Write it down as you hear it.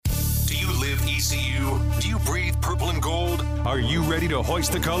ECU? Do you breathe purple and gold? Are you ready to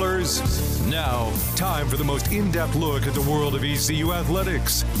hoist the colors? Now, time for the most in-depth look at the world of ECU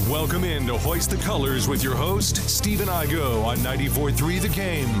athletics. Welcome in to Hoist the Colors with your host, Stephen Igoe on 94.3 The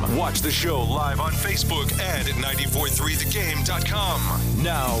Game. Watch the show live on Facebook and at 943thegame.com.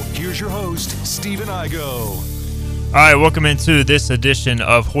 Now, here's your host, Stephen Igoe. All right, welcome into this edition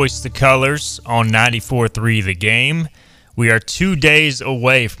of Hoist the Colors on 94.3 The Game. We are 2 days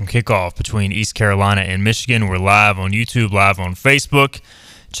away from kickoff between East Carolina and Michigan. We're live on YouTube, live on Facebook.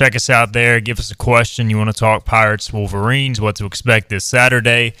 Check us out there. Give us a question. You want to talk Pirates, Wolverines, what to expect this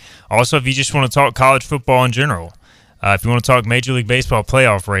Saturday. Also, if you just want to talk college football in general. If you want to talk Major League Baseball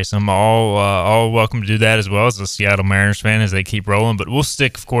playoff race, I'm all welcome to do that as well as a Seattle Mariners fan as they keep rolling. But we'll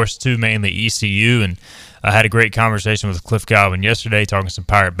stick, of course, to mainly ECU. And I had a great conversation with Cliff Godwin yesterday talking some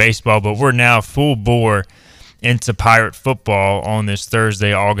Pirate baseball. But we're now full bore into Pirate football on this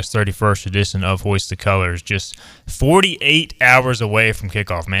Thursday, August 31st edition of Hoist the Colors. Just 48 hours away from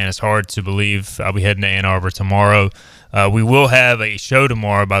kickoff, man. It's hard to believe. I'll be heading to Ann Arbor tomorrow. We will have a show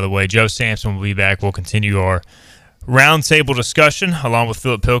tomorrow, by the way. Joe Sampson will be back. We'll continue our roundtable discussion along with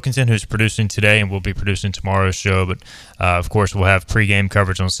Philip Pilkington, who's producing today and will be producing tomorrow's show. But, of course, we'll have pregame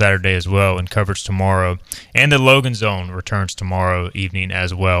coverage on Saturday as well and coverage tomorrow. And the Logan Zone returns tomorrow evening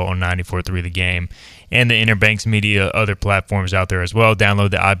as well on 94.3 The Game and the Interbanks Media other platforms out there as well. Download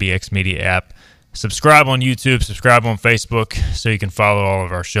the IBX Media app. Subscribe on YouTube. Subscribe on Facebook so you can follow all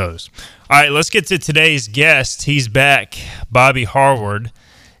of our shows. All right, let's get to today's guest. He's back, Bobby Hayward.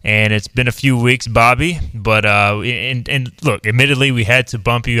 And it's been a few weeks, Bobby, but and look, admittedly, we had to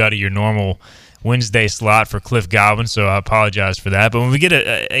bump you out of your normal Wednesday slot for Cliff Godwin, so I apologize for that. But when we get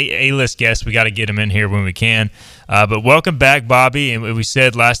a A-list guest, we got to get him in here when we can. But welcome back, Bobby. And we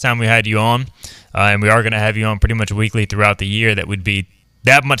said last time we had you on, and we are going to have you on pretty much weekly throughout the year, that we'd be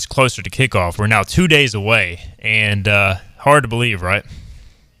that much closer to kickoff. We're now 2 days away, and hard to believe, right?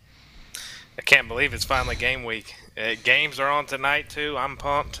 I can't believe it's finally game week. Games are on tonight, too. I'm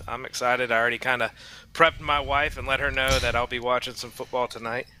pumped. I'm excited. I already kind of prepped my wife and let her know that I'll be watching some football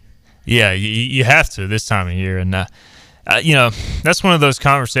tonight. Yeah, you have to this time of year. And, that's one of those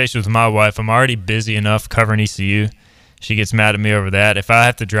conversations with my wife. I'm already busy enough covering ECU. She gets mad at me over that. If I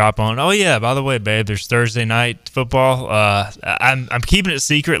have to drop on, oh, yeah, by the way, babe, there's Thursday night football. I'm keeping it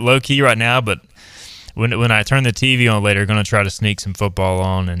secret, low-key right now, but when I turn the TV on later, I'm going to try to sneak some football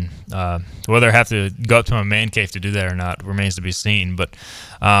on, and whether I have to go up to my man cave to do that or not remains to be seen. But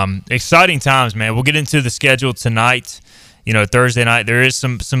exciting times, man. We'll get into the schedule tonight. Thursday night, there is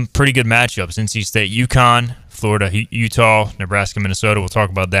some pretty good matchups. NC State, UConn, Florida, Utah, Nebraska, Minnesota. We'll talk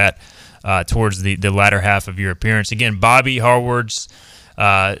about that towards the latter half of your appearance. Again, Bobby Hayward's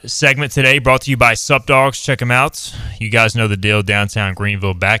segment today brought to you by Sup Dogs. Check them out. You guys know the deal. Downtown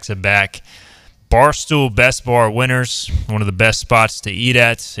Greenville, back-to-back Barstool Best Bar winners, one of the best spots to eat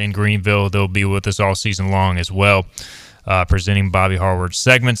at in Greenville. They'll be with us all season long as well, presenting Bobby Hayward's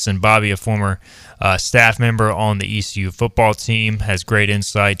segments. And Bobby, a former staff member on the ECU football team, has great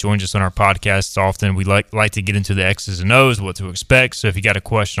insight, joins us on our podcasts often. We like to get into the X's and O's, what to expect. So if you got a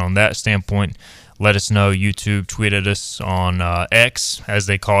question on that standpoint, let us know. YouTube, tweet at us on X, as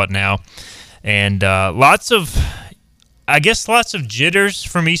they call it now. And lots of jitters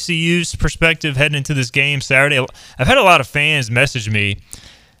from ECU's perspective heading into this game Saturday. I've had a lot of fans message me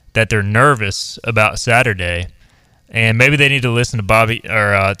that they're nervous about Saturday, and maybe they need to listen to Bobby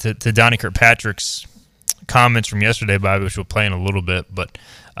or to Donnie Kirkpatrick's comments from yesterday, Bobby, which we'll play in a little bit. But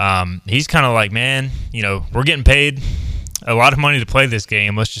he's kind of like, man, we're getting paid a lot of money to play this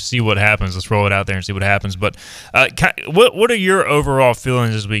game. Let's just see what happens. Let's roll it out there and see what happens. But what are your overall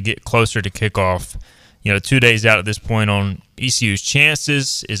feelings as we get closer to kickoff? 2 days out at this point on ECU's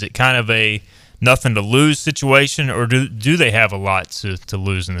chances. Is it kind of a nothing to lose situation, or do they have a lot to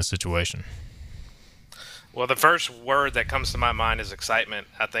lose in this situation? Well, the first word that comes to my mind is excitement.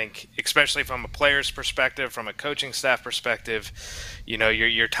 I think, especially from a player's perspective, from a coaching staff perspective,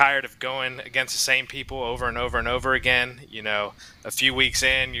 you're tired of going against the same people over and over and over again. A few weeks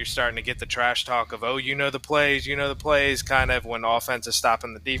in, you're starting to get the trash talk of, the plays, kind of when offense is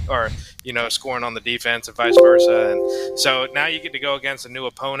stopping the scoring on the defense and vice versa. And so now you get to go against a new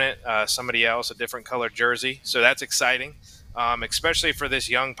opponent, somebody else, a different colored jersey. So that's exciting, especially for this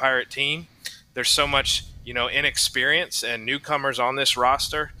young Pirate team. There's so much inexperience and newcomers on this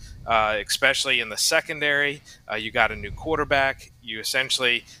roster, especially in the secondary. You got a new quarterback. You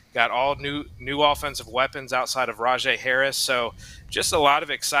essentially got all new offensive weapons outside of Rajay Harris. So just a lot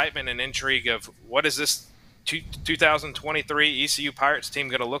of excitement and intrigue of what is this 2023 ECU Pirates team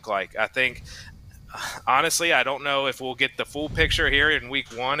going to look like. I think honestly, I don't know if we'll get the full picture here in week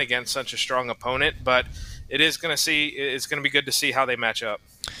 1 against such a strong opponent, but it's going to be good to see how they match up.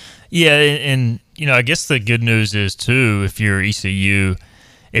 Yeah, and I guess the good news is too, if you're ECU,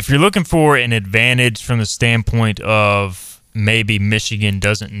 if you're looking for an advantage from the standpoint of maybe Michigan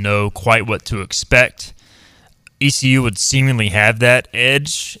doesn't know quite what to expect, ECU would seemingly have that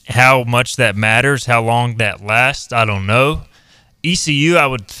edge. How much that matters, how long that lasts, I don't know. ECU, I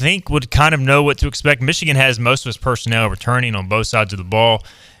would think, would kind of know what to expect. Michigan has most of its personnel returning on both sides of the ball.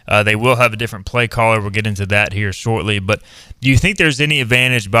 They will have a different play caller. We'll get into that here shortly. But do you think there's any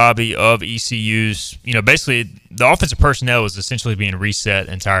advantage, Bobby, of ECU's, basically the offensive personnel is essentially being reset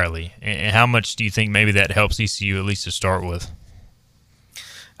entirely. And how much do you think maybe that helps ECU at least to start with?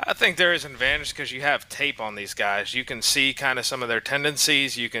 I think there is an advantage because you have tape on these guys. You can see kind of some of their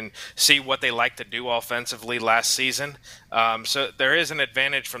tendencies. You can see what they like to do offensively last season. So there is an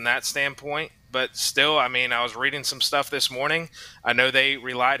advantage from that standpoint. But still, I was reading some stuff this morning. I know they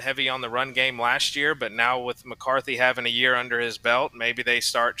relied heavy on the run game last year, but now with McCarthy having a year under his belt, maybe they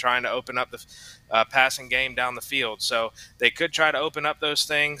start trying to open up the passing game down the field. So they could try to open up those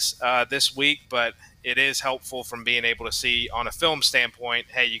things this week, but it is helpful from being able to see on a film standpoint,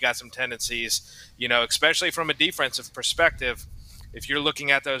 hey, you got some tendencies, especially from a defensive perspective. If you're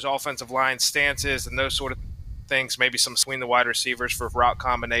looking at those offensive line stances and those sort of things, maybe some between the wide receivers for route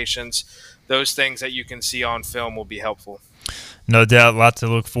combinations, those things that you can see on film will be helpful. No doubt, a lot to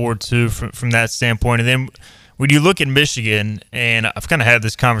look forward to from that standpoint. And then when you look at Michigan, and I've kind of had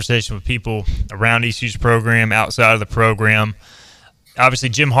this conversation with people around ECU's program, outside of the program, obviously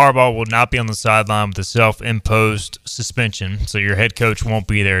Jim Harbaugh will not be on the sideline with a self-imposed suspension, so your head coach won't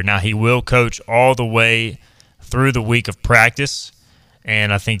be there. Now, he will coach all the way through the week of practice,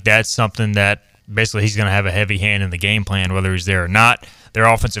 and I think that's something that basically he's going to have a heavy hand in the game plan, whether he's there or not. Their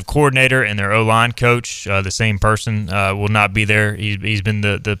offensive coordinator and their O-line coach, the same person, will not be there. He's been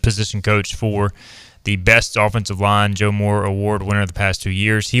the position coach for the best offensive line Joe Moore Award winner the past 2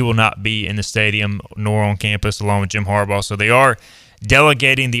 years. He will not be in the stadium nor on campus along with Jim Harbaugh. So they are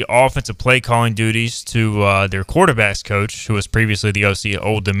delegating the offensive play calling duties to their quarterbacks coach, who was previously the OC at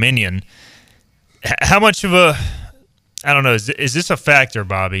Old Dominion. How much of a, I don't know, is this a factor,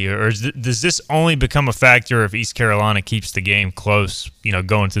 Bobby, or does this only become a factor if East Carolina keeps the game close,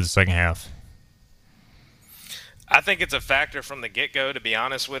 going to the second half? I think it's a factor from the get-go, to be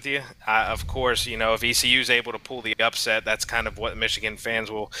honest with you. Of course, if ECU is able to pull the upset, that's kind of what Michigan fans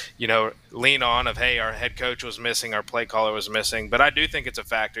will, lean on of, hey, our head coach was missing, our play caller was missing. But I do think it's a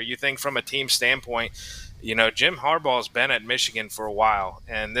factor. You think from a team standpoint, Jim Harbaugh's been at Michigan for a while,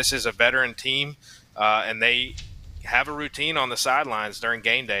 and this is a veteran team, and they have a routine on the sidelines during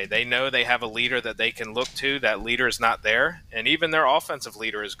game day. They know they have a leader that they can look to. That leader is not there, and even their offensive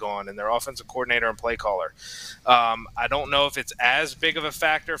leader is gone, and their offensive coordinator and play caller. I don't know if it's as big of a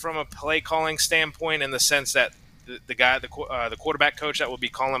factor from a play calling standpoint, in the sense that the quarterback coach that will be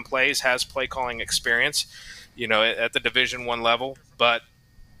calling plays has play calling experience, at the Division I level, but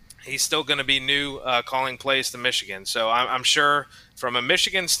he's still going to be new calling plays to Michigan. So I'm sure from a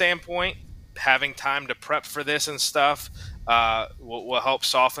Michigan standpoint, having time to prep for this and stuff will help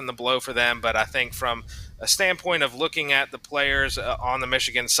soften the blow for them. But I think from a standpoint of looking at the players on the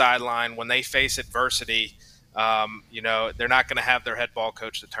Michigan sideline, when they face adversity, they're not going to have their head ball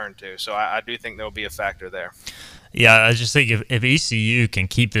coach to turn to. So I do think there will be a factor there. Yeah, I just think if ECU can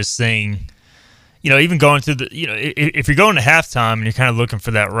keep this thing, even going to if you're going to halftime and you're kind of looking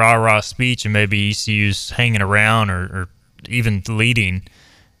for that rah-rah speech and maybe ECU's hanging around or even leading,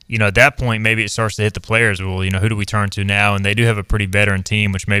 at that point, maybe it starts to hit the players. Well, who do we turn to now? And they do have a pretty veteran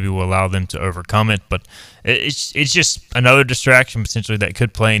team, which maybe will allow them to overcome it. But it's just another distraction potentially that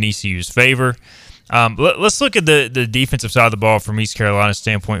could play in ECU's favor. Let's look at the defensive side of the ball from East Carolina's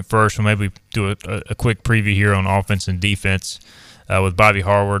standpoint first. We'll maybe do a quick preview here on offense and defense with Bobby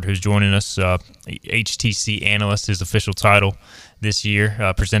Hayward, who's joining us. HTC Analyst, his official title this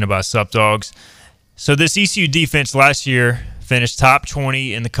year, presented by Sup Dogs. So this ECU defense last year finished top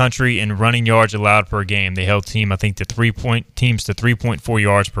 20 in the country in running yards allowed per game. They held teams to 3.4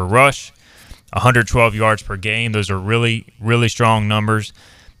 yards per rush, 112 yards per game. Those are really, really strong numbers.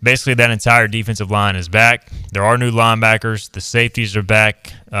 Basically, that entire defensive line is back. There are new linebackers. The safeties are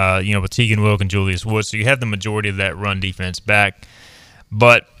back, with Tegan Wilk and Julius Woods. So you have the majority of that run defense back.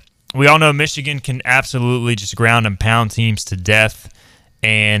 But we all know Michigan can absolutely just ground and pound teams to death,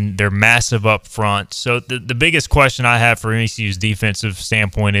 and they're massive up front. So the biggest question I have for ECU's defensive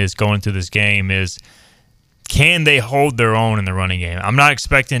standpoint is going into this game is, can they hold their own in the running game? I'm not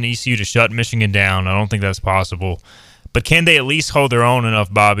expecting ECU to shut Michigan down. I don't think that's possible. But can they at least hold their own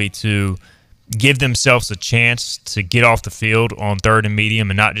enough, Bobby, to give themselves a chance to get off the field on third and medium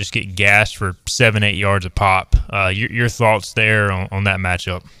and not just get gashed for 7-8 yards a pop. Your thoughts there on that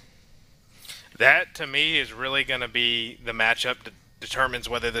matchup? That, to me, is really going to be the matchup that determines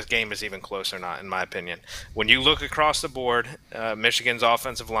whether this game is even close or not, in my opinion. When you look across the board, Michigan's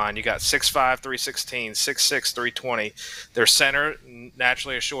offensive line, you got 6'5", 316, 6'6", 320. Their center,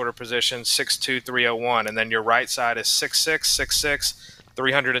 naturally a shorter position, 6'2", 301. And then your right side is 6'6", 6'6",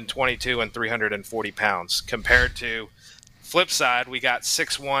 322 and 340 pounds, compared to flip side, we got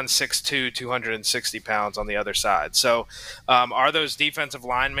 6'1", 6'2", 260 pounds on the other side. So are those defensive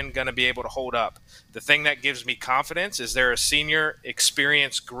linemen going to be able to hold up? The thing that gives me confidence is they're a senior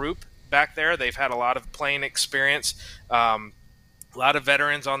experienced group back there. They've had a lot of playing experience, a lot of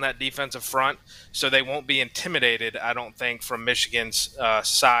veterans on that defensive front, so they won't be intimidated, I don't think, from Michigan's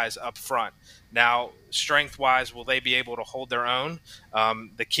size up front. Now, strength-wise, will they be able to hold their own?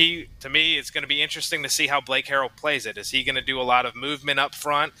 The key, to me, it's going to be interesting to see how Blake Harrell plays it. Is he going to do a lot of movement up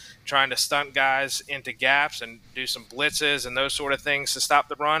front, trying to stunt guys into gaps and do some blitzes and those sort of things to stop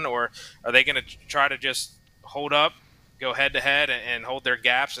the run? Or are they going to try to just hold up, go head-to-head, and hold their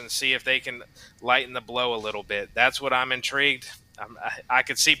gaps and see if they can lighten the blow a little bit? That's what I'm intrigued. I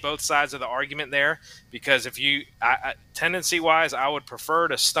could see both sides of the argument there, because if you tendency-wise, I would prefer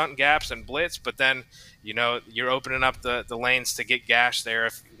to stunt gaps and blitz, but then you're opening up the lanes to get gashed there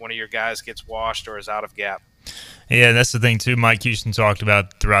if one of your guys gets washed or is out of gap. Yeah, that's the thing too. Mike Houston talked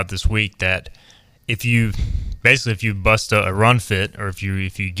about throughout this week that if you bust a run fit or if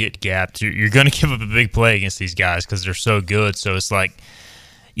you get gapped, you're going to give up a big play against these guys because they're so good. So it's like,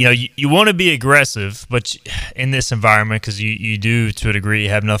 you want to be aggressive, but in this environment, because you do, to a degree,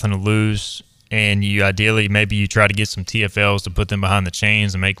 have nothing to lose, and you ideally, maybe you try to get some TFLs to put them behind the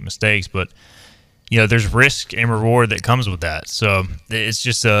chains and make mistakes, but, there's risk and reward that comes with that. So it's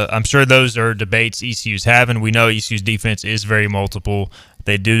just, I'm sure those are debates ECU's having. We know ECU's defense is very multiple.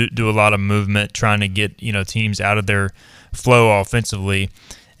 They do a lot of movement, trying to get, teams out of their flow offensively,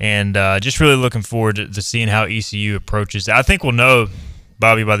 and just really looking forward to seeing how ECU approaches. I think we'll know,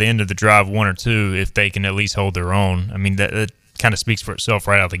 Bobby, by the end of the drive, 1 or 2, if they can at least hold their own. I mean, that kind of speaks for itself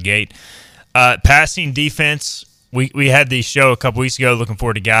right out the gate. Passing defense, we had the show a couple weeks ago looking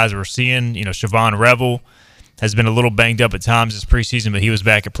forward to guys we're seeing. Siobhan Revel has been a little banged up at times this preseason, but he was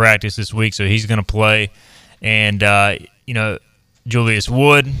back at practice this week, so he's going to play. And, Julius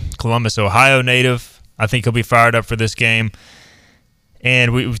Wood, Columbus, Ohio native, I think he'll be fired up for this game.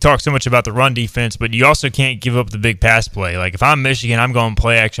 And we've talked so much about the run defense, but you also can't give up the big pass play. Like, if I'm Michigan, I'm going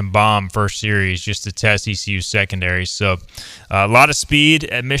play-action bomb first series just to test ECU's secondary. So a lot of speed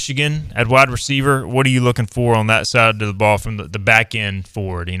at Michigan at wide receiver. What are you looking for on that side of the ball from the back end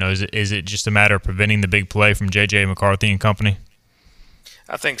forward? Is it just a matter of preventing the big play from J.J. McCarthy and company?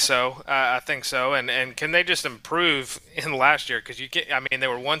 I think so. And can they just improve in last year? Because they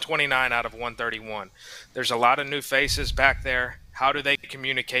were 129 out of 131. There's a lot of new faces back there. How do they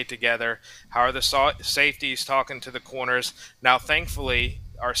communicate together? How are the safeties talking to the corners? Now, thankfully,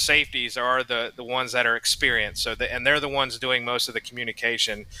 our safeties are the ones that are experienced, and they're the ones doing most of the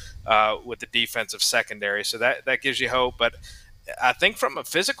communication with the defensive secondary. So that gives you hope. But I think from a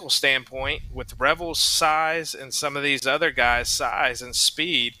physical standpoint, with Revel's size and some of these other guys' size and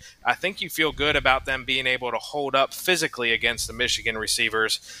speed, I think you feel good about them being able to hold up physically against the Michigan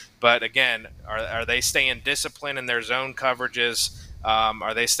receivers. But again, are they staying disciplined in their zone coverages?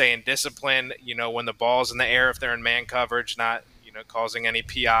 Are they staying disciplined, when the ball's in the air, if they're in man coverage, not, causing any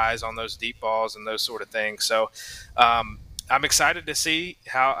PIs on those deep balls and those sort of things. So I'm excited to see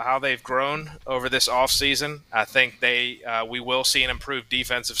how they've grown over this offseason. I think we will see an improved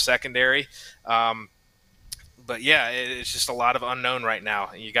defensive secondary. But, yeah, it's just a lot of unknown right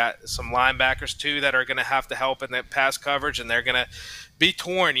now. You got some linebackers, too, that are going to have to help in that pass coverage, and they're going to be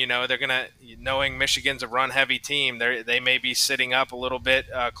torn. They're going to – knowing Michigan's a run-heavy team, they may be sitting up a little bit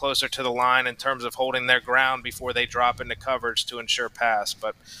closer to the line in terms of holding their ground before they drop into coverage to ensure pass.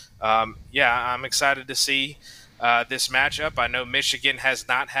 But, I'm excited to see this matchup. I know Michigan has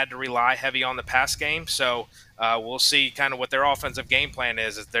not had to rely heavy on the pass game, so we'll see kind of what their offensive game plan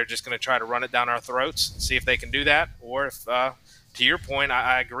is. If they're just going to try to run it down our throats, see if they can do that, or if, to your point,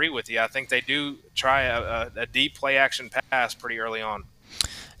 I agree with you. I think they do try a deep play-action pass pretty early on.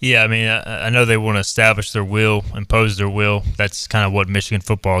 Yeah, I know they want to establish their will, impose their will. That's kind of what Michigan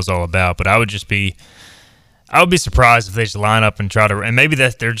football is all about. But I would be surprised if they just line up and try to – and maybe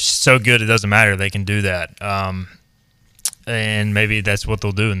that they're just so good it doesn't matter. They can do that. And maybe that's what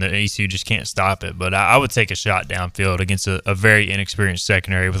they'll do, and the ECU just can't stop it. But I would take a shot downfield against a very inexperienced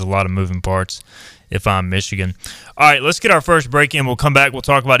secondary with a lot of moving parts if I'm Michigan. All right, let's get our first break in. We'll come back. We'll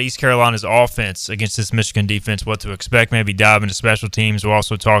talk about East Carolina's offense against this Michigan defense, what to expect, maybe dive into special teams. We'll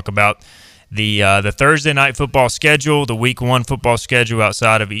also talk about the Thursday night football schedule, the Week 1 football schedule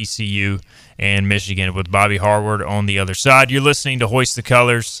outside of ECU and Michigan with Bobby Hayward on the other side. You're listening to Hoist the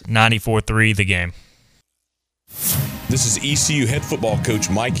Colors, 94.3 The Game. This is ECU head football coach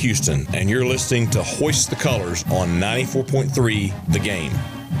Mike Houston, and you're listening to Hoist the Colors on 94.3 The Game.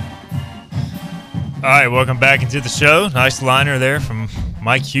 All right, welcome back into the show. Nice liner there from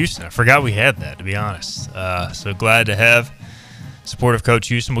Mike Houston. I forgot we had that, to be honest. So glad to have supportive Coach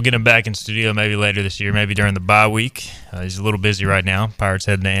Houston. We'll get him back in studio maybe later this year, maybe during the bye week. He's a little busy right now. Pirates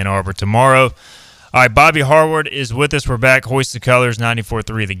heading to Ann Arbor tomorrow. All right, Bobby Hayward is with us. We're back. Hoist the Colors,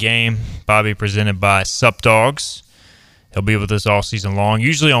 94.3 The Game. Bobby presented by Sup Dogs. He'll be with us all season long,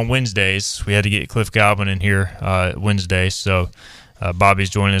 usually on Wednesdays. We had to get Cliff Godwin in here Wednesday, so Bobby's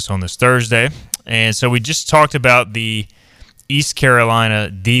joining us on this Thursday. And so we just talked about the East Carolina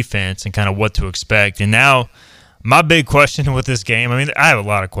defense and kind of what to expect. And now my big question with this game, I mean, I have a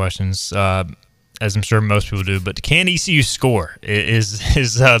lot of questions, as I'm sure most people do, but can ECU score is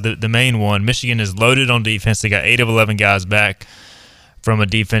the main one. Michigan is loaded on defense. They got 8 of 11 guys back from a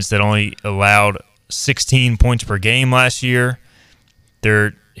defense that only allowed 16 points per game last year.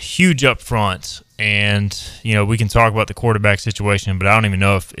 They're huge up front, and we can talk about the quarterback situation, but I don't even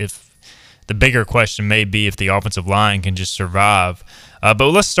know if the bigger question may be if the offensive line can just survive.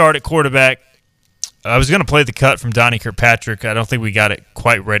 But let's start at quarterback. I was going to play the cut from Donnie Kirkpatrick. I don't think we got it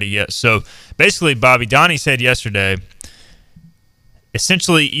quite ready yet. So basically, Bobby, Donnie said yesterday,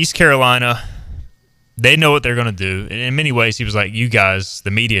 essentially East Carolina, they know what they're going to do. And in many ways, he was like, you guys,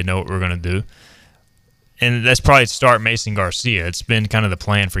 the media, know what we're going to do. And that's probably to start Mason Garcia. It's been kind of the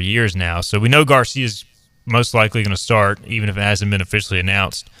plan for years now. So we know Garcia's most likely going to start, even if it hasn't been officially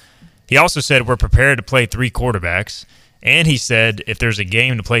announced. He also said we're prepared to play 3 quarterbacks. And he said if there's a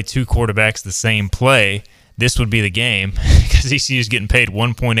game to play 2 quarterbacks the same play, this would be the game because ECU is getting paid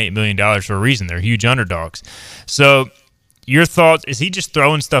 $1.8 million for a reason. They're huge underdogs. So your thoughts, is he just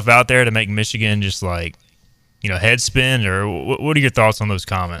throwing stuff out there to make Michigan just head spin? Or what are your thoughts on those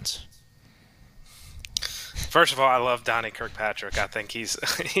comments? First of all, I love Donnie Kirkpatrick. I think he's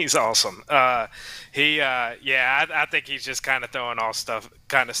awesome. I think he's just kind of throwing all stuff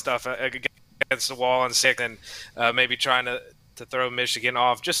against the wall and sick, and maybe trying to throw Michigan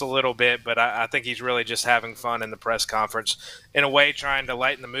off just a little bit. But I think he's really just having fun in the press conference, in a way, trying to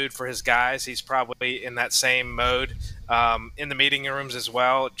lighten the mood for his guys. He's probably in that same mode in the meeting rooms as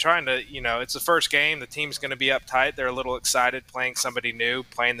well, trying to, it's the first game. The team's going to be uptight. They're a little excited playing somebody new,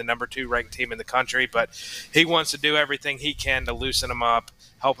 playing the number 2 ranked team in the country. But he wants to do everything he can to loosen them up,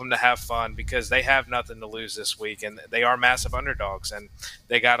 help them to have fun, because they have nothing to lose this week. And they are massive underdogs, and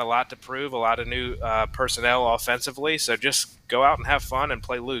they got a lot to prove, a lot of new personnel offensively. So just go out and have fun and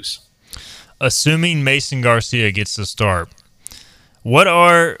play loose. Assuming Mason Garcia gets the start, what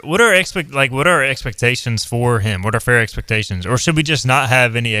are expectations for him? What are fair expectations? Or should we just not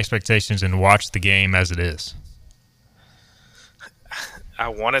have any expectations and watch the game as it is? I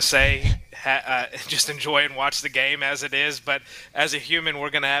want to say just enjoy and watch the game as it is, but as a human,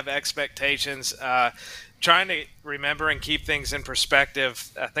 we're going to have expectations. Trying to remember and keep things in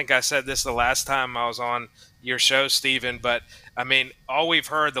perspective. I think I said this the last time I was on your show, Stephen, but I mean, all we've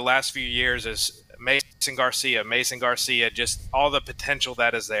heard the last few years is Mason Garcia, just all the potential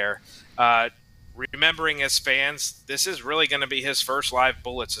that is there. Remembering as fans, this is really going to be his first live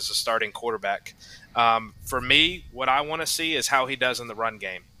bullets as a starting quarterback. For me, what I want to see is how he does in the run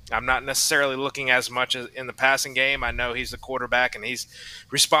game. I'm not necessarily looking as much as in the passing game. I know he's the quarterback and he's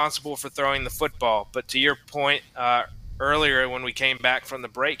responsible for throwing the football. But to your point earlier when we came back from the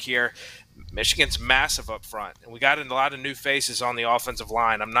break here, Michigan's massive up front. And we got a lot of new faces on the offensive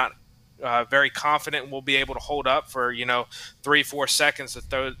line. I'm not very confident we'll be able to hold up for 3-4 seconds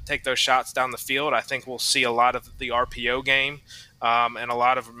to take those shots down the field. I think we'll see a lot of the RPO game and a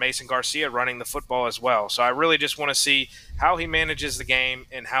lot of Mason Garcia running the football as well. So I really just want to see how he manages the game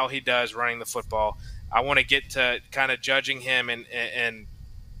and how he does running the football. I want to get to kind of judging him and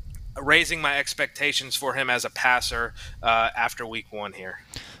raising my expectations for him as a passer after week 1 here.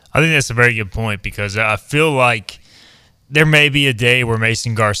 I think that's a very good point, because I feel like there may be a day where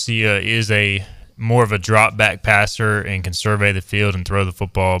Mason Garcia is more of a drop back passer and can survey the field and throw the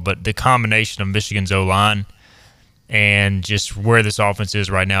football, but the combination of Michigan's O-line and just where this offense is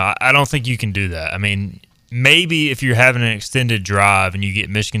right now, I don't think you can do that. I mean, maybe if you're having an extended drive and you get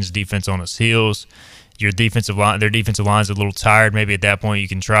Michigan's defense on its heels, their defensive line's a little tired. Maybe at that point you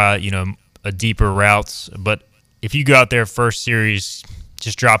can try, a deeper routes. But if you go out there first series,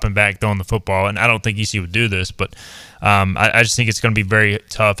 just dropping back, throwing the football. And I don't think ECU would do this, but I just think it's going to be very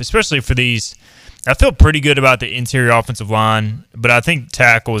tough, especially for these. I feel pretty good about the interior offensive line, but I think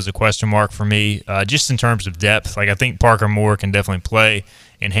tackle is a question mark for me, just in terms of depth. Like, I think Parker Moore can definitely play,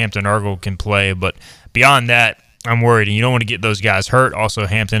 and Hampton Ergel can play, but beyond that, I'm worried, and you don't want to get those guys hurt. Also,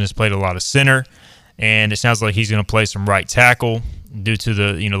 Hampton has played a lot of center, and it sounds like he's going to play some right tackle due to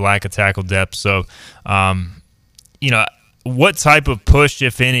the lack of tackle depth. So, what type of push,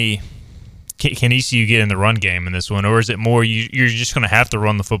 if any, can ECU get in the run game in this one, or is it more you're just going to have to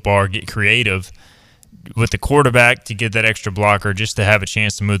run the football or get creative with the quarterback to get that extra blocker just to have a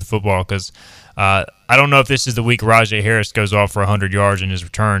chance to move the football? Because I don't know if this is the week Rajay Harris goes off for 100 yards in his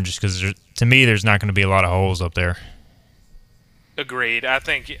return, just because to me there's not going to be a lot of holes up there. Agreed. I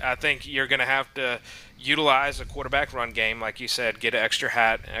think you're going to have to utilize a quarterback run game, like you said, get an extra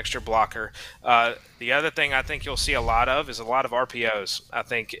hat, an extra blocker. The other thing I think you'll see a lot of is a lot of RPOs. I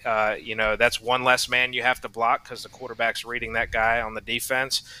think that's one less man you have to block because the quarterback's reading that guy on the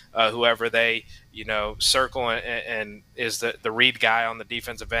defense, whoever they circle and is the read guy on the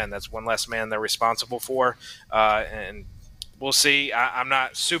defensive end. That's one less man they're responsible for, and we'll see. I'm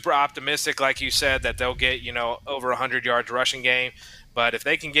not super optimistic, like you said, that they'll get over 100 yards rushing game. But if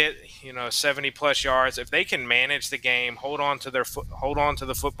they can get 70-plus yards, if they can manage the game, hold on to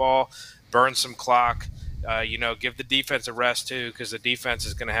the football, burn some clock, give the defense a rest too, because the defense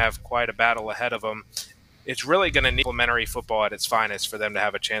is going to have quite a battle ahead of them. It's really going to need complementary football at its finest for them to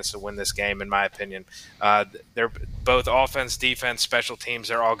have a chance to win this game, in my opinion. They're both offense, defense, special teams.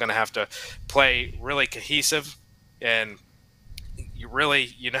 They're all going to have to play really cohesive, and you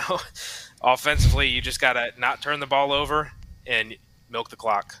really, offensively, you just got to not turn the ball over and milk the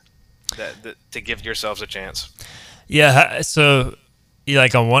clock to give yourselves a chance. Yeah, so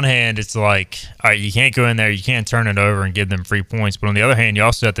on one hand, it's like, all right, you can't go in there, you can't turn it over and give them free points. But on the other hand, you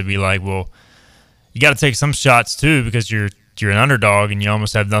also have to be like, well, you got to take some shots too because you're an underdog and you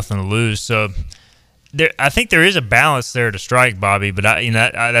almost have nothing to lose. So I think there is a balance there to strike, Bobby. But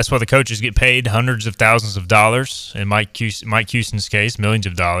that's why the coaches get paid hundreds of thousands of dollars, in Mike Houston's case, millions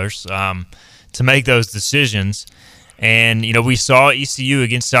of dollars, to make those decisions. And, we saw ECU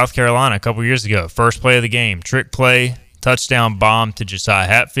against South Carolina a couple years ago. First play of the game, trick play, touchdown bomb to Josiah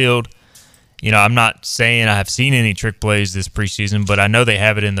Hatfield. I'm not saying I have seen any trick plays this preseason, but I know they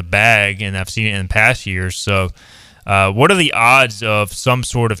have it in the bag, and I've seen it in past years. So what are the odds of some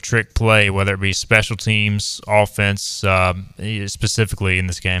sort of trick play, whether it be special teams, offense, specifically in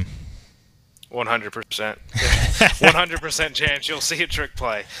this game? 100%. 100% chance you'll see a trick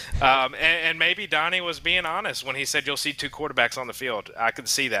play. And maybe Donnie was being honest when he said you'll see two quarterbacks on the field. I could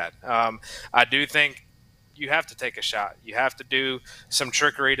see that. I do think you have to take a shot. You have to do some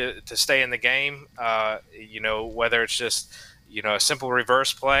trickery to stay in the game, whether it's just a simple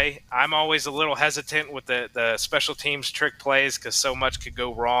reverse play. I'm always a little hesitant with the special teams trick plays because so much could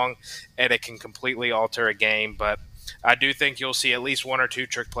go wrong and it can completely alter a game. But I do think you'll see at least one or two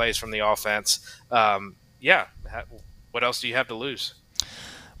trick plays from the offense. What else do you have to lose?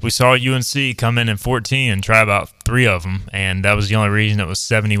 We saw UNC come in 14 and try about 3 of them, and that was the only reason it was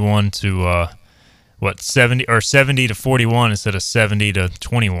 71 to 70 to 41 instead of 70 to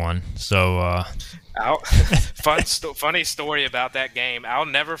 21. So funny story about that game. I'll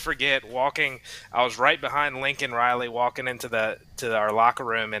never forget I was right behind Lincoln Riley walking into our locker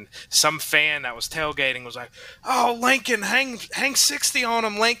room, and some fan that was tailgating was like, "Oh, Lincoln, hang 60 on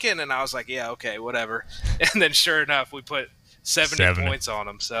him, Lincoln." And I was like, "Yeah, okay, whatever." And then sure enough, we put 70 points on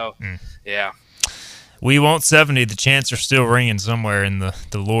him. So, yeah. We won't 70. The chants are still ringing somewhere in the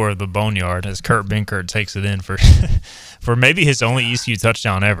lore of the Boneyard as Kurt Benkert takes it in for maybe his only ECU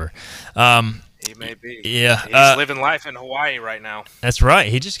touchdown ever. He may be. Yeah. He's living life in Hawaii right now. That's right.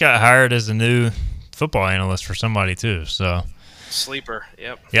 He just got hired as a new football analyst for somebody too. So Sleeper.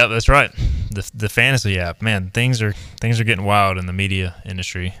 Yep. Yep, that's right. The fantasy app. Man, things are getting wild in the media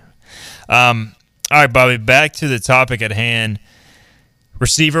industry. All right, Bobby, back to the topic at hand.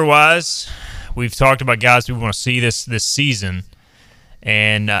 Receiver-wise, we've talked about guys we want to see this season,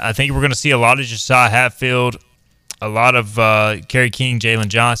 and I think we're going to see a lot of Josiah Hatfield, a lot of Kerry King, Jalen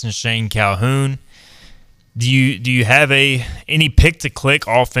Johnson, Shane Calhoun. Do you have any pick to click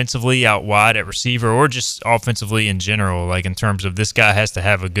offensively out wide at receiver, or just offensively in general, like in terms of this guy has to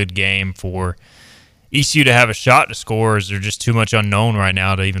have a good game for ECU to have a shot to score? Or is there just too much unknown right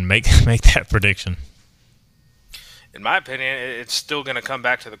now to even make that prediction? In my opinion, it's still going to come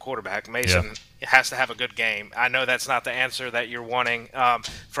back to the quarterback. Mason has to have a good game. I know that's not the answer that you're wanting.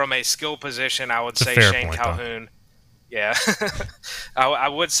 From a skill position, I would say Shane Calhoun. Though. Yeah. I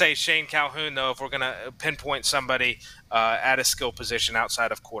would say Shane Calhoun, though, if we're going to pinpoint somebody. at a skill position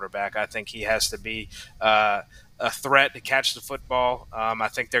outside of quarterback. I think he has to be a threat to catch the football. I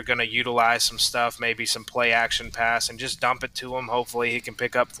think they're going to utilize some stuff, maybe some play action pass, and just dump it to him. Hopefully he can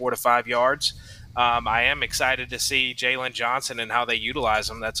pick up 4 to 5 yards. I am excited to see Jalen Johnson and how they utilize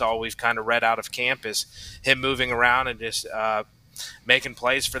him. That's all we've kind of read out of camp is him moving around and just making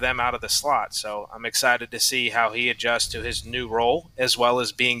plays for them out of the slot. So I'm excited to see how he adjusts to his new role as well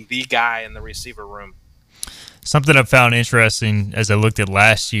as being the guy in the receiver room. Something I found interesting as I looked at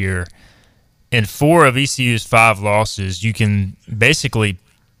last year, in 4 of ECU's 5 losses, you can basically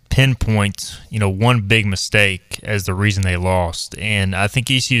pinpoint, one big mistake as the reason they lost. And I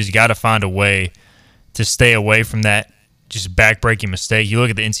think ECU's got to find a way to stay away from that just backbreaking mistake. You look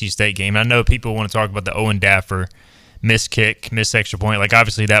at the NC State game, and I know people want to talk about the Owen Daffer missed kick, missed extra point. Like,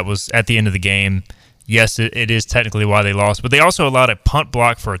 obviously that was at the end of the game. Yes, it is technically why they lost, but they also allowed a punt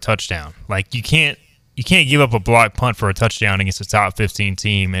block for a touchdown. Like, you can't give up a block punt for a touchdown against a top 15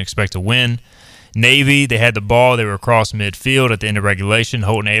 team and expect to win. Navy, they had the ball. They were across midfield at the end of regulation.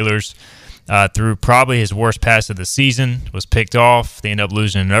 Holton Ahlers threw probably his worst pass of the season, was picked off. They ended up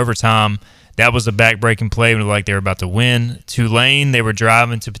losing in overtime. That was a back-breaking play when it looked like they were about to win. Tulane, they were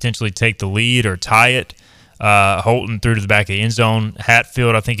driving to potentially take the lead or tie it. Holton threw to the back of the end zone.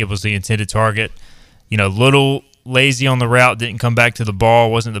 Hatfield, I think it was the intended target. Little lazy on the route, didn't come back to the ball,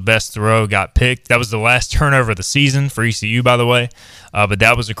 wasn't the best throw, got picked. That was the last turnover of the season for ECU, by the way. But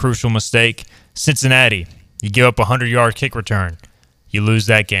that was a crucial mistake. Cincinnati, you give up a 100-yard kick return. You lose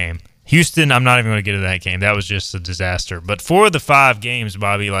that game. Houston, I'm not even going to get into that game. That was just a disaster. But 4 of the 5 games,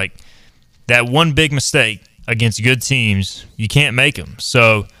 Bobby, like that one big mistake against good teams, you can't make them.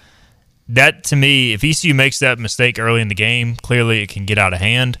 So that, to me, if ECU makes that mistake early in the game, clearly it can get out of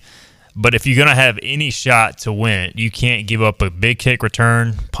hand. But if you're going to have any shot to win, you can't give up a big kick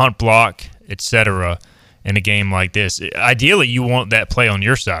return, punt block, etc. in a game like this. Ideally, you want that play on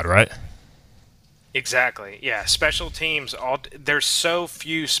your side, right? Exactly. Yeah, special teams, there's so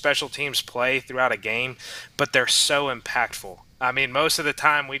few special teams play throughout a game, but they're so impactful. I mean, most of the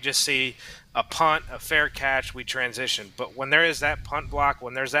time we just see a punt, a fair catch, we transition. But when there is that punt block,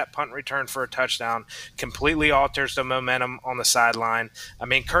 when there's that punt return for a touchdown, completely alters the momentum on the sideline. I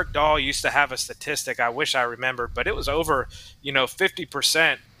mean, Kirk Dahl used to have a statistic, I wish I remembered, but it was over,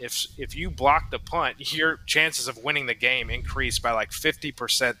 50%. If you block the punt, your chances of winning the game increase by like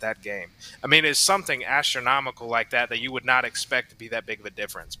 50% that game. I mean, it's something astronomical like that you would not expect to be that big of a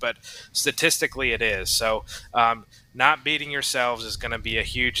difference. But statistically it is. So not beating yourselves is going to be a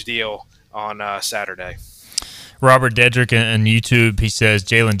huge deal on Saturday. Robert Dedrick on YouTube, he says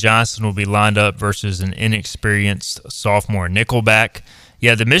Jalen Johnson will be lined up versus an inexperienced sophomore nickelback.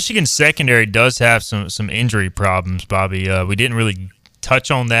 Yeah, the Michigan secondary does have some injury problems, Bobby. We didn't really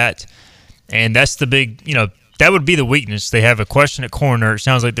touch on that, and that's the big, that would be the weakness. They have a question at corner. It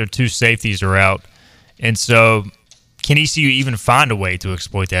sounds like their 2 safeties are out, and so can ECU even find a way to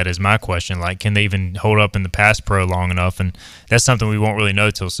exploit that is my question. Like, can they even hold up in the pass pro long enough? And that's something we won't really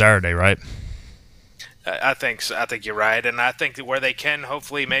know till Saturday, right? I think so. I think you're right. And I think that where they can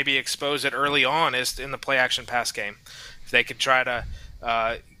hopefully maybe expose it early on is in the play-action pass game. If they could try to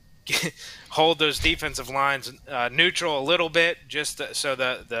hold those defensive lines neutral a little bit just so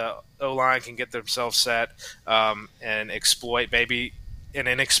the O-line can get themselves set and exploit maybe an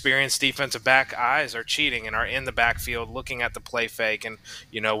inexperienced defensive back eyes are cheating and are in the backfield looking at the play fake, and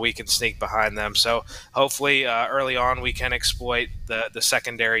we can sneak behind them. So hopefully early on we can exploit the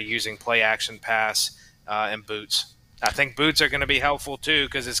secondary using play action pass and boots. I think boots are going to be helpful too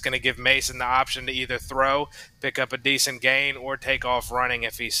because it's going to give Mason the option to either throw, pick up a decent gain, or take off running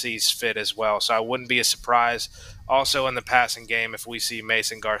if he sees fit as well. So I wouldn't be a surprise also in the passing game if we see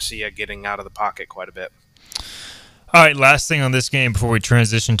Mason Garcia getting out of the pocket quite a bit. All right, last thing on this game before we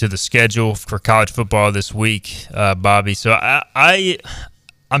transition to the schedule for college football this week, Bobby. So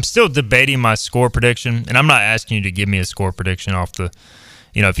I'm still debating my score prediction, and I'm not asking you to give me a score prediction off the,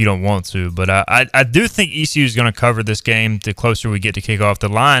 if you don't want to. But I do think ECU is going to cover this game the closer we get to kick off. The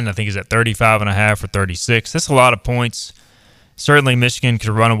line, I think, is at 35.5 or 36. That's a lot of points. Certainly Michigan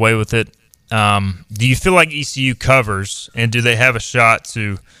could run away with it. Do you feel like ECU covers, and do they have a shot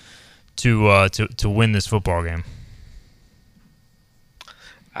to win this football game?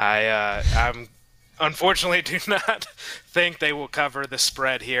 I'm unfortunately do not think they will cover the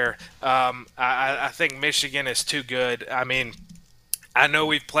spread here. I think Michigan is too good. I mean, I know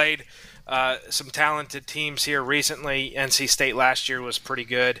we've played some talented teams here recently. NC State last year was pretty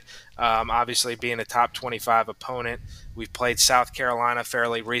good, obviously being a top 25 opponent. We've played South Carolina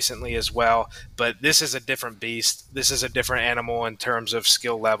fairly recently as well, but this is a different beast. This is a different animal in terms of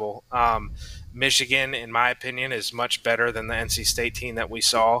skill level. Michigan, in my opinion, is much better than the NC State team that we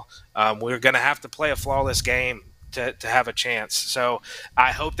saw. We're going to have to play a flawless game to have a chance. So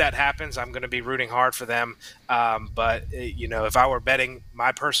I hope that happens. I'm going to be rooting hard for them. But, if I were betting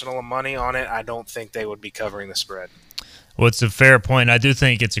my personal money on it, I don't think they would be covering the spread. Well, it's a fair point. I do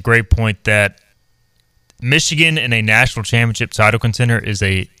think it's a great point that Michigan in a national championship title contender is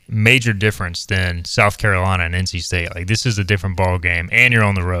a major difference than South Carolina and NC State. Like, this is a different ball game, and you're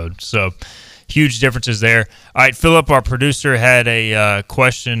on the road. So, huge differences there. All right, Philip, our producer, had a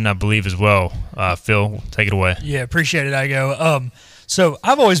question, I believe, as well. Phil, take it away. Yeah, appreciate it, Igoe. So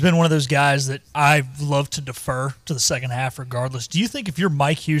I've always been one of those guys that I love to defer to the second half regardless. Do you think if you're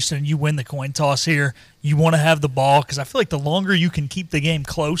Mike Houston and you win the coin toss here, you want to have the ball? Because I feel like the longer you can keep the game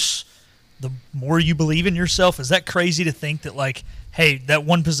close, the more you believe in yourself. Is that crazy to think that, like, hey, that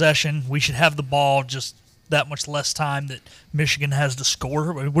one possession, we should have the ball just that much less time that Michigan has to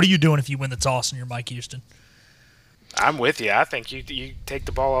score? What are you doing if you win the toss and you're Mike Houston? I'm with you. I think you take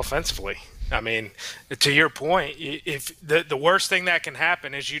the ball offensively. I mean, to your point, if the worst thing that can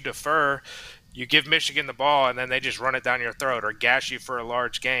happen is you defer, you give Michigan the ball, and then they just run it down your throat or gash you for a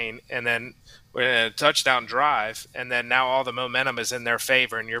large gain, and then a touchdown drive, and then now all the momentum is in their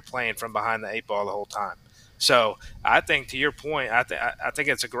favor, and you're playing from behind the eight ball the whole time. So I think, to your point, I think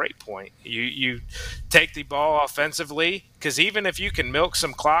it's a great point. You take the ball offensively, because even if you can milk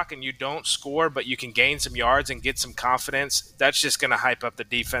some clock and you don't score, but you can gain some yards and get some confidence, that's just going to hype up the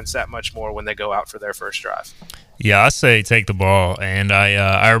defense that much more when they go out for their first drive. Yeah, I say take the ball. And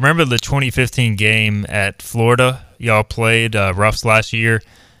I remember the 2015 game at Florida. Y'all played Ruffs last year.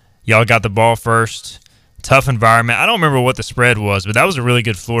 Y'all got the ball first. Tough environment. I don't remember what the spread was, but that was a really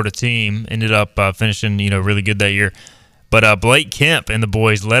good Florida team. Ended up finishing, really good that year. But Blake Kemp and the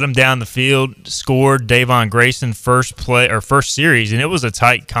boys led them down the field, scored Davon Grayson first series, and it was a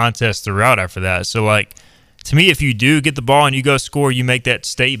tight contest throughout after that. So, like, to me, if you do get the ball and you go score, you make that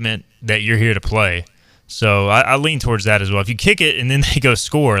statement that you're here to play. So I lean towards that as well. If you kick it and then they go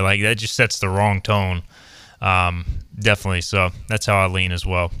score, like, that just sets the wrong tone. Definitely. So that's how I lean as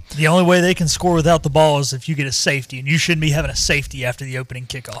well. The only way they can score without the ball is if you get a safety, and you shouldn't be having a safety after the opening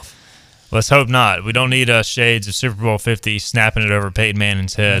kickoff. Let's hope not. We don't need shades of Super Bowl 50 snapping it over Peyton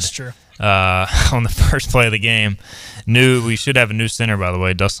Manning's head. That's true. On the first play of the game. We should have a new center, by the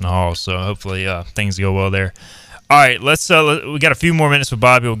way, Dustin Hall. So hopefully things go well there. All right, we got a few more minutes with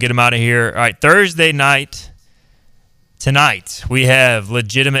Bobby. We'll get him out of here. All right, Thursday night. Tonight, we have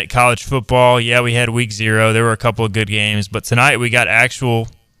legitimate college football. Yeah, we had week 0. There were a couple of good games. But tonight, we got actual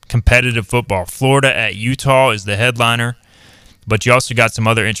competitive football. Florida at Utah is the headliner. But you also got some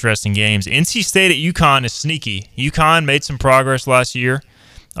other interesting games. NC State at UConn is sneaky. UConn made some progress last year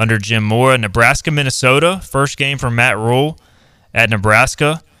under Jim Mora. Nebraska, Minnesota, first game for Matt Rule at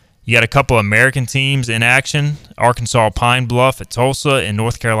Nebraska. You got a couple American teams in action. Arkansas Pine Bluff at Tulsa and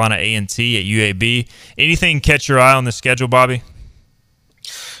North Carolina A&T at UAB. Anything catch your eye on the schedule, Bobby?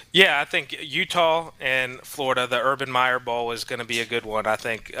 Yeah, I think Utah and Florida, the Urban Meyer Bowl is going to be a good one. I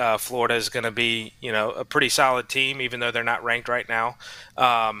think Florida is going to be, a pretty solid team, even though they're not ranked right now.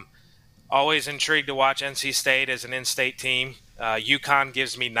 Always intrigued to watch NC State as an in-state team. UConn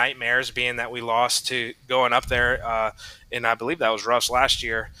gives me nightmares, being that we lost to going up there, and I believe that was Russ last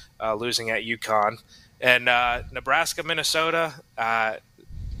year, losing at UConn. And Nebraska, Minnesota,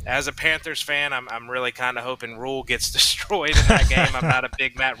 as a Panthers fan, I'm really kind of hoping Rule gets destroyed in that game. I'm not a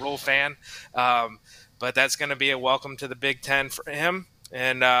big Matt Rule fan, but that's going to be a welcome to the Big Ten for him.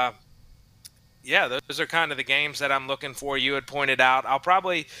 And those are kind of the games that I'm looking for. You had pointed out. I'll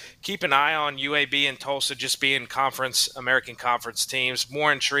probably keep an eye on UAB and Tulsa just being American Conference teams.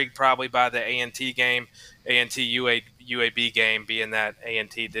 More intrigued probably by the A&T game, UAB game, being that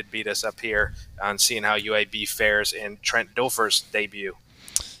A&T did beat us up here, and seeing how UAB fares in Trent Dilfer's debut.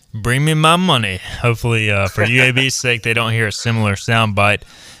 Bring me my money. Hopefully, for UAB's sake, they don't hear a similar soundbite.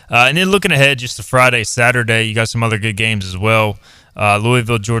 And then looking ahead, just to Friday, Saturday, you got some other good games as well.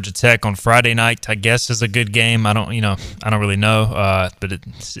 Louisville, Georgia Tech on Friday night, I guess, is a good game. I don't really know, but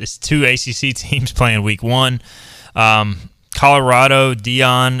it's 2 ACC teams playing week 1. Colorado,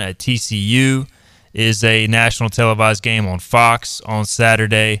 Dion at TCU is a national televised game on Fox on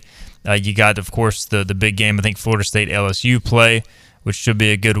Saturday. You got, of course, the big game. I think Florida State LSU play, which should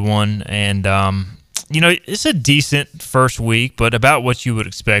be a good one. And it's a decent first week, but about what you would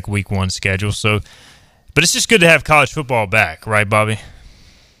expect week 1 schedule. So. But it's just good to have college football back, right, Bobby?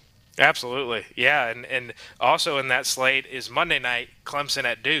 Absolutely. Yeah, and also in that slate is Monday night, Clemson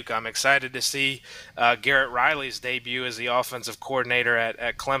at Duke. I'm excited to see Garrett Riley's debut as the offensive coordinator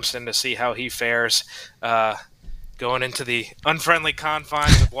at Clemson, to see how he fares going into the unfriendly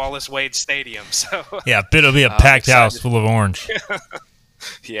confines of Wallace Wade Stadium. So Yeah, it'll be a packed house full of orange.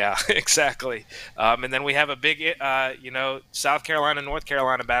 Yeah, exactly. And then we have a big, South Carolina, North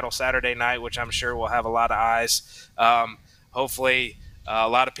Carolina battle Saturday night, which I'm sure will have a lot of eyes. Hopefully, a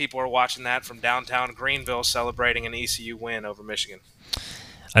lot of people are watching that from downtown Greenville, celebrating an ECU win over Michigan.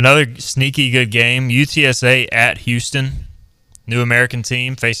 Another sneaky good game, UTSA at Houston. New American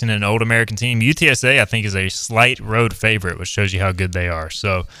team facing an old American team. UTSA, I think, is a slight road favorite, which shows you how good they are.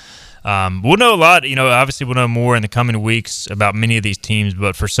 So we'll know a lot. Obviously we'll know more in the coming weeks about many of these teams,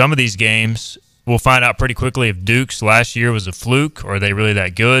 but for some of these games, we'll find out pretty quickly if Duke's last year was a fluke or are they really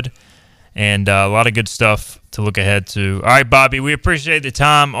that good. And a lot of good stuff to look ahead to. All right, Bobby, we appreciate the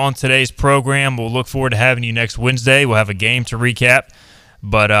time on today's program. We'll look forward to having you next Wednesday. We'll have a game to recap.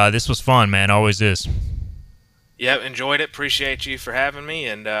 But this was fun, man. Always is. Yep, enjoyed it. Appreciate you for having me,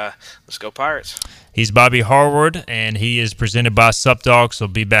 and let's go Pirates. He's Bobby Harward, and he is presented by SupDog, so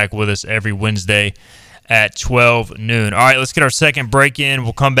be back with us every Wednesday at 12 noon. All right, let's get our second break in.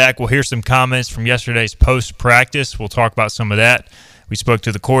 We'll come back. We'll hear some comments from yesterday's post-practice. We'll talk about some of that. We spoke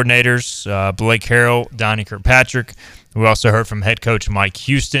to the coordinators, Blake Harrell, Donnie Kirkpatrick. We also heard from head coach Mike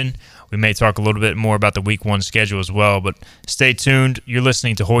Houston. We may talk a little bit more about the Week 1 schedule as well, but stay tuned. You're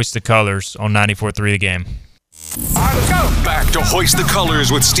listening to Hoist the Colors on 94.3 The Game. All right, let's go. Back to Hoist the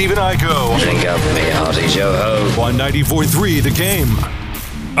Colors with Stephen Igoe. Drink up, me hearty yo-ho. On 94.3 The Game.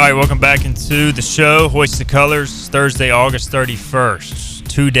 All right, welcome back into the show. Hoist the Colors, Thursday, August 31st,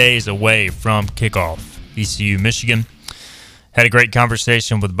 2 days away from kickoff. ECU-Michigan. Had a great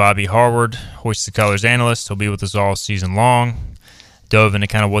conversation with Bobby Harward, Hoist the Colors analyst. He'll be with us all season long. Dove into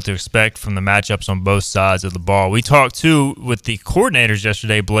kind of what to expect from the matchups on both sides of the ball. We talked, too, with the coordinators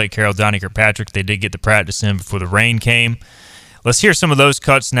yesterday, Blake Harrell, Donnie Kirkpatrick. They did get to practice in before the rain came. Let's hear some of those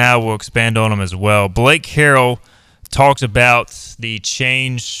cuts now. We'll expand on them as well. Blake Harrell talked about the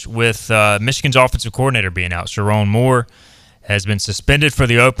change with Michigan's offensive coordinator being out. Sharon Moore has been suspended for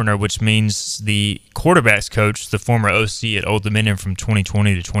the opener, which means the quarterbacks coach, the former OC at Old Dominion from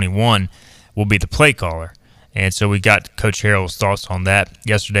 2020 to 21, will be the play caller. And so we got Coach Harrell's thoughts on that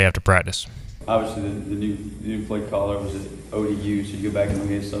yesterday after practice. Obviously, the new play caller was at ODU, so you go back and look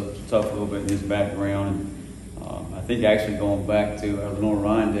at his stuff a little bit in his background. And I think actually going back to Lenore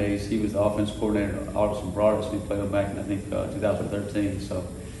Ryan days, he was the offensive coordinator at Alderson Broadus, and he played him back in, I think, 2013. So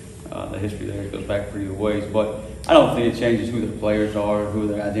the history there goes back pretty ways. But I don't think it changes who the players are, who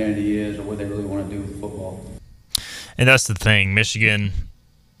their identity is, or what they really want to do with football. And that's the thing. Michigan,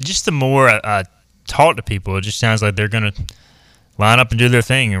 just the more I talk to people, it just sounds like they're going to line up and do their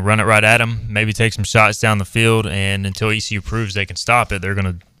thing and run it right at them, maybe take some shots down the field, and until ECU proves they can stop it, they're going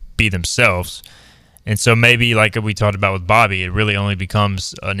to be themselves. And so maybe, like we talked about with Bobby, it really only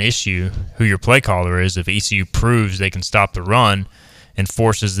becomes an issue who your play caller is if ECU proves they can stop the run and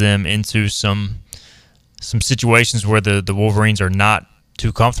forces them into some situations where the Wolverines are not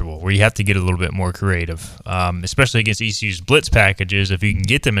too comfortable, where you have to get a little bit more creative, especially against ECU's blitz packages. If you can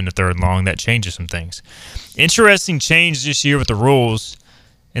get them in the third and long, that changes some things. Interesting change this year with the rules.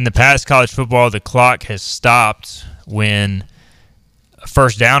 In the past college football, the clock has stopped when a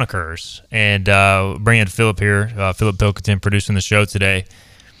first down occurs. And bringing Philip here, Philip Pilkington, producing the show today.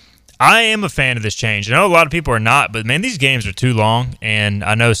 I am a fan of this change. I know a lot of people are not, but, man, these games are too long. And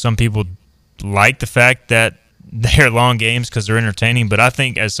I know some people like the fact that they're long games because they're entertaining, but I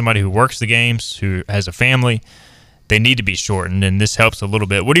think as somebody who works the games, who has a family, they need to be shortened, and this helps a little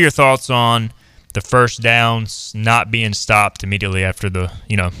bit. What are your thoughts on the first downs not being stopped immediately after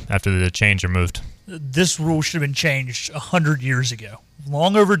the chains are moved? This rule should have been changed 100 years ago.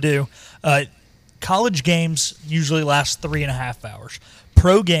 Long overdue. College games usually last 3.5 hours.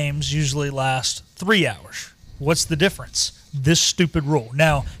 Pro games usually last 3 hours. What's the difference? This stupid rule.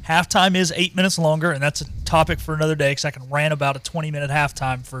 Now, halftime is 8 minutes longer, and that's a topic for another day because I can rant about a 20-minute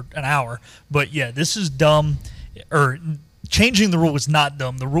halftime for an hour. But, yeah, this is dumb. Or changing the rule was not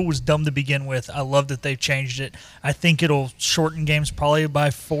dumb. The rule was dumb to begin with. I love that they've changed it. I think it'll shorten games probably by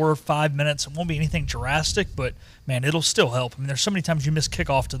 4 or 5 minutes. It won't be anything drastic, but, man, it'll still help. I mean, there's so many times you miss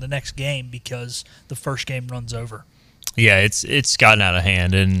kickoff to the next game because the first game runs over. Yeah, it's gotten out of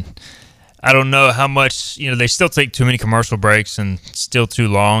hand, and I don't know how much, they still take too many commercial breaks and still too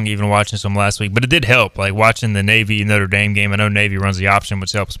long, even watching some last week. But it did help, like watching the Navy-Notre Dame game. I know Navy runs the option,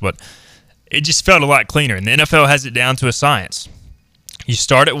 which helps, but it just felt a lot cleaner. And the NFL has it down to a science. You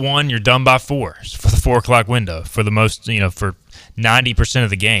start at 1, you're done by 4 for the 4 o'clock window for the most, for 90% of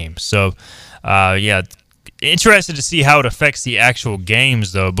the game. So, interested to see how it affects the actual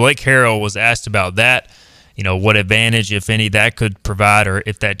games, though. Blake Harrell was asked about that, what advantage, if any, that could provide, or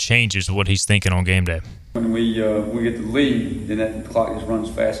if that changes what he's thinking on game day. When we get the lead, then that clock just runs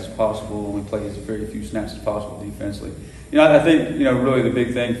as fast as possible, and we play as very few snaps as possible defensively. I think, really the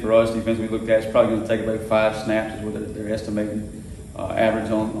big thing for us defensively we looked at is probably going to take about 5 snaps is what they're estimating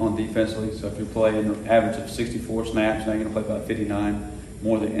average on defensively. So if you're playing an average of 64 snaps, now you're going to play about 59,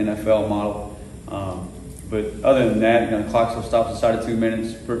 more the NFL model. But other than that, the clock still stops inside of 2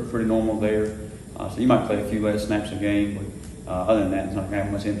 minutes, pretty normal there. So you might play a few less snaps a game, but other than that, it's not going to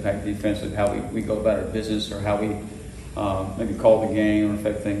have much impact defensively, how we go about our business or how we maybe call the game or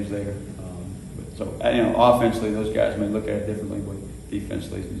affect things there. Offensively, those guys may look at it differently, but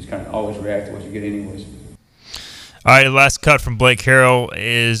defensively, you just kind of always react to what you get anyways. All right, last cut from Blake Harrell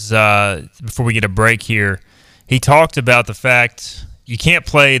is, before we get a break here, he talked about the fact you can't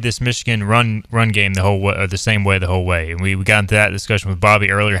play this Michigan run game the whole way, or the same way the whole way. And we got into that discussion with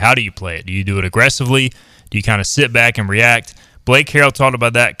Bobby earlier. How do you play it? Do you do it aggressively? Do you kind of sit back and react? Blake Harrell talked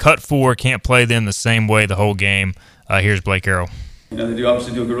about that. Cut 4, can't play them the same way the whole game. Here's Blake Harrell. They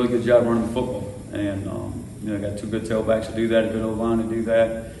obviously do a really good job running the football. And, got 2 good tailbacks to do that, a good O-line to do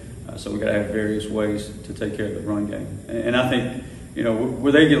that. So we got to have various ways to take care of the run game. And I think,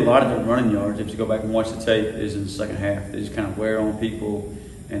 where they get a lot of their running yards, if you go back and watch the tape, is in the second half. They just kind of wear on people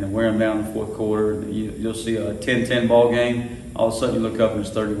and then wear them down in the fourth quarter. You'll see a 10-10 ball game. All of a sudden you look up and it's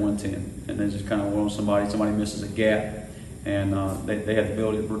 31-10. And they just kind of wear on somebody. Somebody misses a gap. And they have the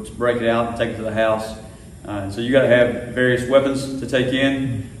ability to break it out and take it to the house. So you got to have various weapons to take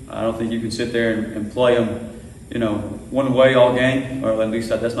in. I don't think you can sit there and play them, one way all game, or at least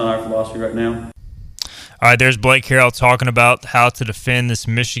that's not our philosophy right now. All right, there's Blake Harrell talking about how to defend this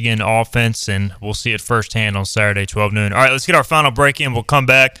Michigan offense, and we'll see it firsthand on Saturday, 12 noon. All right, let's get our final break in. We'll come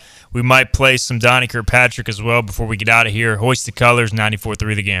back. We might play some Donnie Kirkpatrick as well before we get out of here. Hoist the Colors,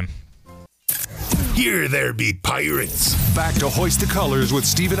 94.3 The Game. Here there be pirates. Back to Hoist the Colors with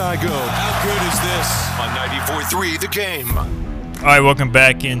Stephen Igoe. How good is this? On 94.3 The Game. All right, welcome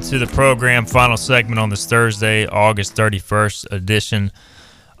back into the program. Final segment on this Thursday, August 31st edition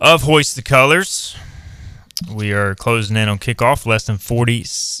of Hoist the Colors. We are closing in on kickoff, less than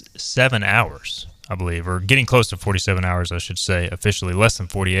 47 hours, I believe, or getting close to 47 hours, I should say, officially, less than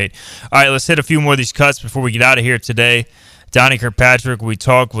 48. All right, let's hit a few more of these cuts before we get out of here today. Donnie Kirkpatrick, we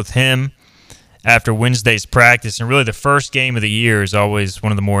talked with him after Wednesday's practice, and really the first game of the year is always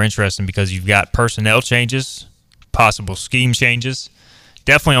one of the more interesting because you've got personnel changes, possible scheme changes.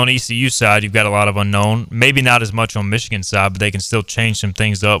 Definitely on ECU side, you've got a lot of unknown. Maybe not as much on Michigan side, but they can still change some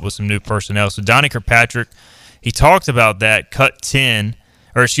things up with some new personnel. So Donnie Kirkpatrick, he talked about that cut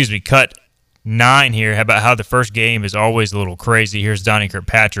 9 here, about how the first game is always a little crazy. Here's Donnie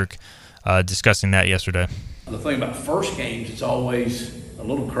Kirkpatrick discussing that yesterday. The thing about first games, it's always a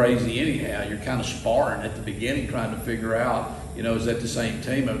little crazy anyhow. You're kind of sparring at the beginning, trying to figure out, is that the same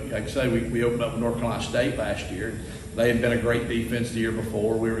team? Like I say, we opened up with North Carolina State last year. They had been a great defense the year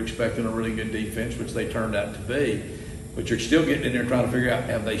before. We were expecting a really good defense, which they turned out to be. But you're still getting in there trying to figure out,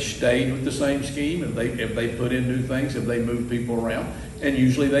 have they stayed with the same scheme? Have they put in new things? Have they moved people around? And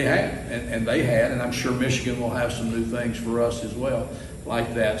usually they have, and they had. And I'm sure Michigan will have some new things for us as well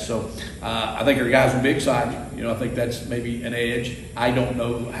like that. So I think our guys will be excited. I think that's maybe an edge. I don't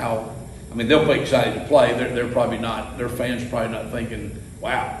know how. I mean, they'll be excited to play. They're probably not. Their fans are probably not thinking,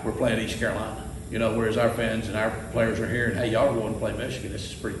 "Wow, we're playing East Carolina." Whereas our fans and our players are hearing, "Hey, y'all are going to play Michigan. This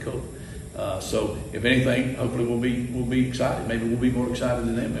is pretty cool." So, if anything, hopefully we'll be excited. Maybe we'll be more excited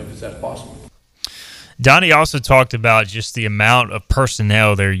than them if that's possible. Donnie also talked about just the amount of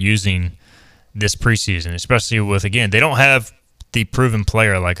personnel they're using this preseason, especially with, again, they don't have the proven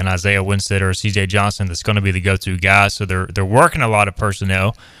player like an Isaiah Winstead or a C.J. Johnson that's going to be the go-to guy. So they're working a lot of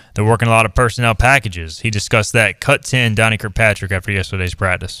personnel. They're working a lot of personnel packages. He discussed that. Cut 10, Donnie Kirkpatrick, after yesterday's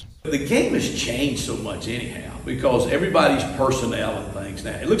practice. The game has changed so much anyhow because everybody's personnel and things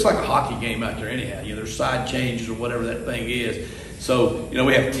now. It looks like a hockey game out there anyhow. There's side changes or whatever that thing is. So,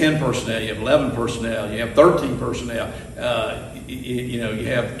 we have 10 personnel, you have 11 personnel, you have 13 personnel, you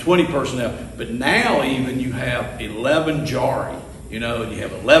have 20 personnel. But now even you have 11 Jari, and you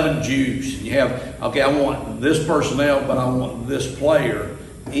have 11 Juice. And you have, okay, I want this personnel, but I want this player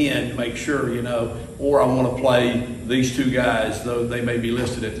in to make sure, or I want to play these two guys, though they may be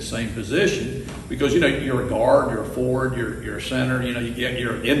listed at the same position, because, you're a guard, you're a forward, you're a center, you're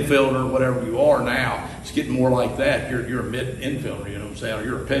an infielder, whatever you are now. It's getting more like that. You're a mid infielder, or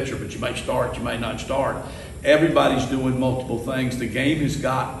you're a pitcher, but you may start, you may not start. everybody's doing multiple things. The game has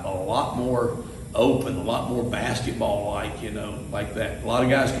got a lot more open, a lot more basketball-like, like that. A lot of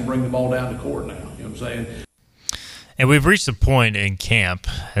guys can bring the ball down the court now, you know what I'm saying? And we've reached a point in camp,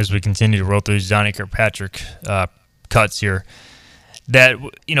 as we continue to roll through Johnny Kirkpatrick cuts here, that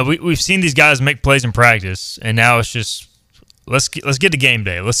we've seen these guys make plays in practice, and now it's just let's get to game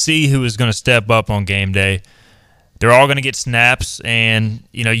day. Let's see who is going to step up on game day. They're all going to get snaps, and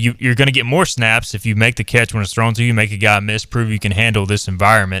you're going to get more snaps if you make the catch when it's thrown to you, make a guy miss, prove you can handle this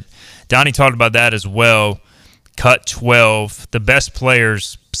environment. Donnie talked about that as well. Cut 12. The best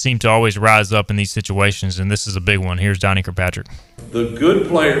players seem to always rise up in these situations, and this is a big one. Here's Donnie Kirkpatrick. The good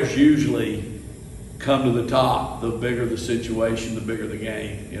players usually come to the top. The bigger the situation, the bigger the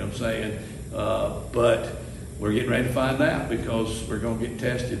game. You know what I'm saying? But we're getting ready to find out because we're going to get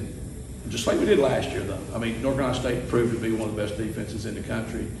tested just like we did last year, though. I mean, North Carolina State proved to be one of the best defenses in the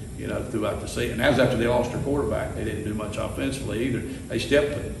country, throughout the season. And that was after they lost their quarterback. They didn't do much offensively either. They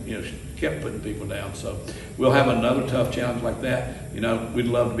kept putting people down. So we'll have another tough challenge like that. We'd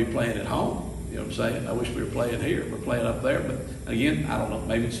love to be playing at home. You know what I'm saying? I wish we were playing here. We're playing up there. But, again, I don't know.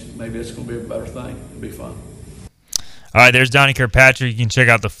 Maybe it's going to be a better thing. It'll be fun. All right, there's Donnie Kirkpatrick. You can check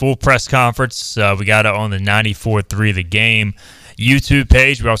out the full press conference. We got it on the 94.3 The Game YouTube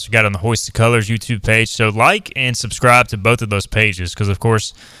page. We also got it on the Hoist the Colors YouTube page. So like and subscribe to both of those pages because, of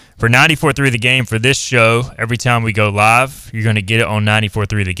course, for 94.3 The Game, for this show, every time we go live, you're going to get it on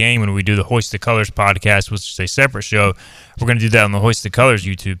 94.3 The Game. When we do the Hoist the Colors podcast, which is a separate show, we're going to do that on the Hoist the Colors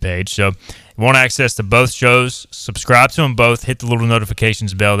YouTube page. So if you want access to both shows, subscribe to them both. Hit the little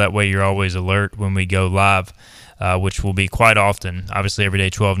notifications bell. That way you're always alert when we go live, which will be quite often, obviously every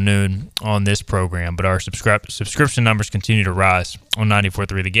day 12 noon on this program. But our subscription numbers continue to rise on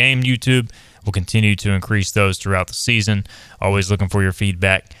 94.3 The Game YouTube. We'll continue to increase those throughout the season. Always looking for your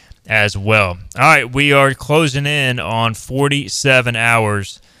feedback as well. All right, we are closing in on 47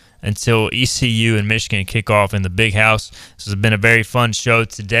 hours until ECU and Michigan kick off in the Big House. This has been a very fun show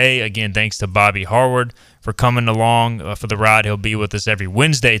today. Again, thanks to Bobby Hayward for coming along for the ride. He'll be with us every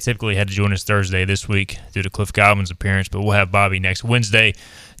Wednesday. Typically had to join us Thursday this week due to Cliff Godwin's appearance, but we'll have Bobby next Wednesday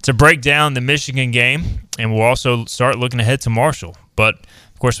to break down the Michigan game, and we'll also start looking ahead to Marshall. But,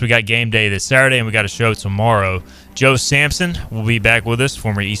 of course, we got game day this Saturday, and we got a show tomorrow. Joe Sampson will be back with us,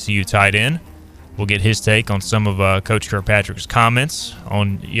 former ECU tight end. We'll get his take on some of Coach Kirkpatrick's comments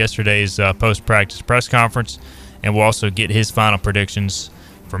on yesterday's post-practice press conference, and we'll also get his final predictions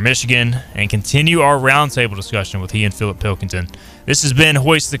for Michigan and continue our roundtable discussion with he and Philip Pilkington. This has been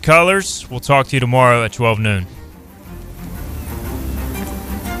Hoist the Colors. We'll talk to you tomorrow at 12 noon.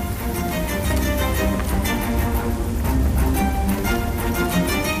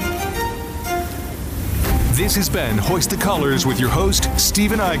 This has been Hoist the Colors with your host,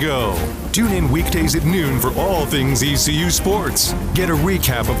 Stephen Igoe. Tune in weekdays at noon for all things ECU sports. Get a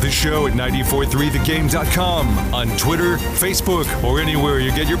recap of the show at 943thegame.com, on Twitter, Facebook, or anywhere you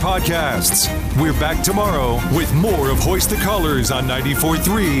get your podcasts. We're back tomorrow with more of Hoist the Colors on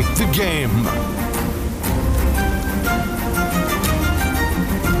 94.3 The Game.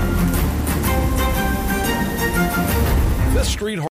 The Street